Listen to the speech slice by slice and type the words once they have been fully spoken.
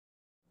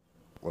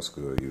What's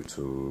good,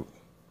 YouTube?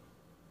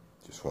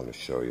 Just want to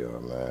show y'all,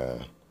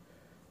 man.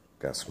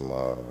 Got some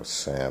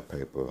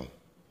sandpaper,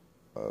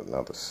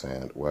 another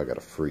sand. Well, I got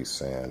a free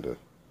sander,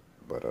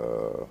 but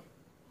I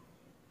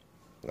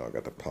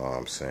got the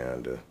palm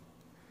sander.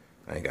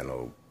 I ain't got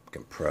no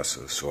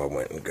compressor, so I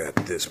went and got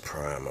this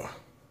primer.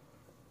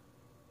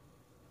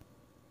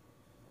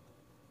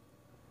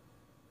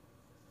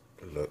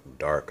 It looked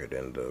darker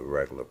than the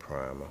regular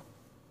primer.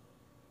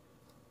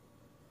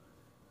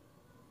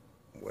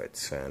 Wet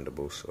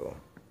sandable, so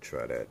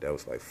try that. That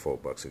was like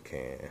 $4 a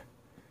can.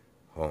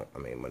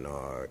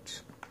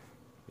 Menards.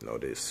 You know,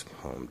 this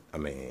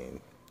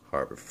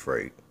Harbor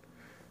Freight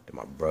that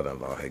my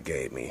brother-in-law had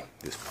gave me,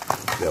 this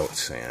belt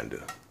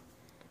sander.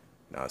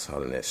 Now it's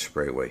hollering that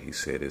sprayway. He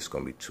said it's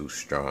gonna be too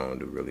strong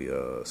to really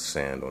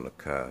sand on the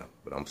car,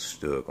 but I'm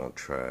still gonna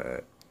try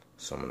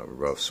some of the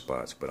rough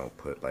spots. But I'm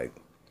put like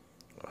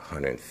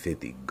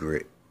 150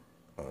 grit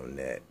on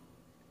that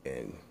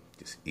and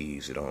just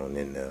ease it on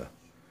in there.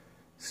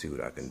 See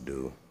what I can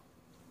do.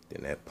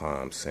 Then that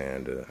palm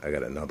sander, I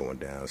got another one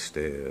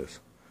downstairs.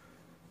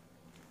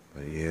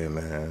 But yeah,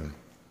 man,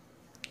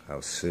 I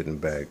was sitting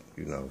back,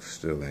 you know,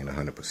 still ain't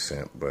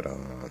 100%, but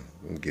I'm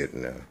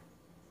getting there.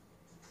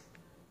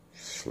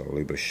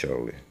 Slowly but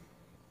surely.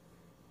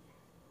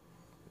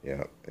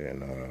 Yep,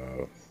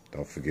 and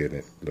don't forget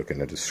it. Look in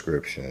the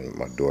description.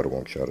 My daughter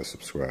wants y'all to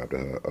subscribe to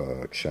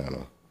her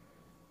channel,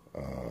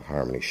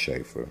 Harmony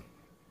Schaefer.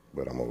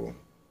 But I'm gonna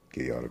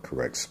give y'all the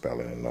correct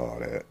spelling and all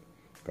that.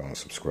 Go and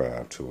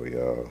subscribe to her,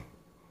 y'all.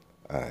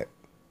 All right.